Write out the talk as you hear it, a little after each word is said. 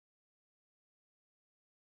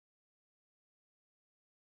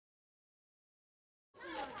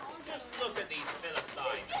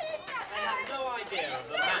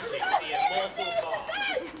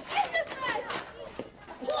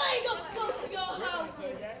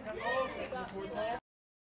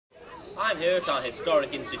I'm here at our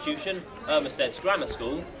historic institution, Ermysted's Grammar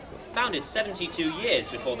School, founded 72 years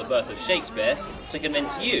before the birth of Shakespeare, to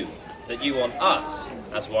convince you that you want us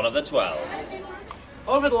as one of the 12.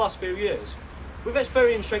 Over the last few years, we've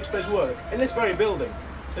experienced Shakespeare's work in this very building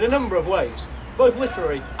in a number of ways, both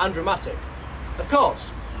literary and dramatic. Of course,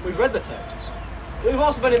 we've read the texts, but we've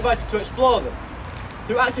also been invited to explore them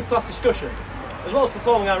through active class discussion, as well as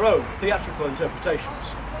performing our own theatrical interpretations.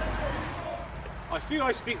 I feel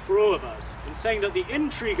I speak for all of us in saying that the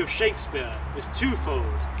intrigue of Shakespeare is twofold.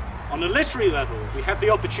 On a literary level, we have the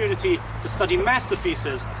opportunity to study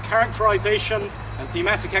masterpieces of characterization and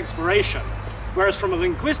thematic exploration, whereas from a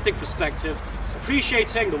linguistic perspective,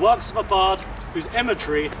 appreciating the works of a bard whose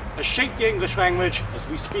imagery has shaped the English language as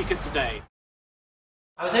we speak it today.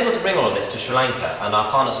 I was able to bring all of this to Sri Lanka and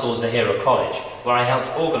our partner school Zahira College, where I helped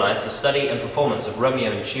organise the study and performance of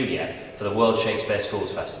Romeo and Juliet for the World Shakespeare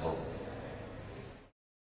Schools Festival.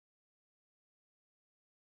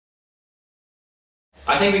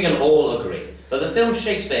 I think we can all agree that the film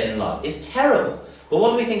Shakespeare in Love is terrible. But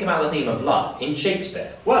what do we think about the theme of love in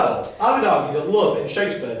Shakespeare? Well, I would argue that love in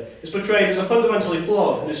Shakespeare is portrayed as a fundamentally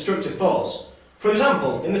flawed and destructive force. For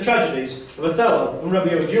example, in the tragedies of Othello and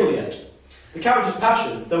Romeo and Juliet, the character's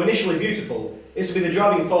passion, though initially beautiful, is to be the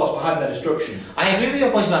driving force behind their destruction. I agree with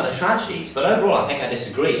your point about the tragedies, but overall I think I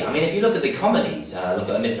disagree. I mean, if you look at the comedies, look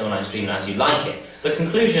at A Midsummer Night's Dream and As You Like It, the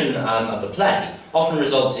conclusion of the play often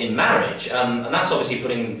results in marriage, and that's obviously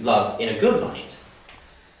putting love in a good light.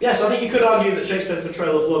 Yes, I think you could argue that Shakespeare's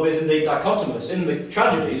portrayal of love is indeed dichotomous. In the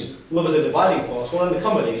tragedies, love is a dividing force, while in the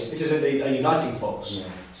comedies, it is indeed a uniting force. Yeah.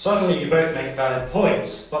 Certainly you both make valid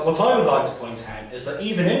points, but what I would like to point out is that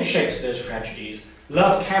even in Shakespeare's tragedies,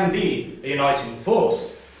 love can be a uniting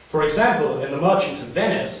force. For example, in The Merchant of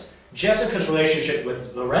Venice, Jessica's relationship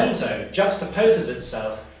with Lorenzo juxtaposes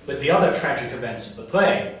itself with the other tragic events of the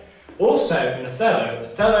play. Also, in Othello,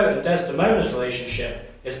 Othello and Desdemona's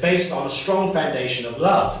relationship is based on a strong foundation of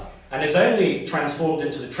love, and is only transformed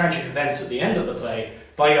into the tragic events at the end of the play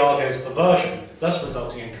by Iago's perversion, thus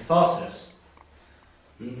resulting in catharsis.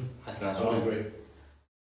 I think that's I right. agree.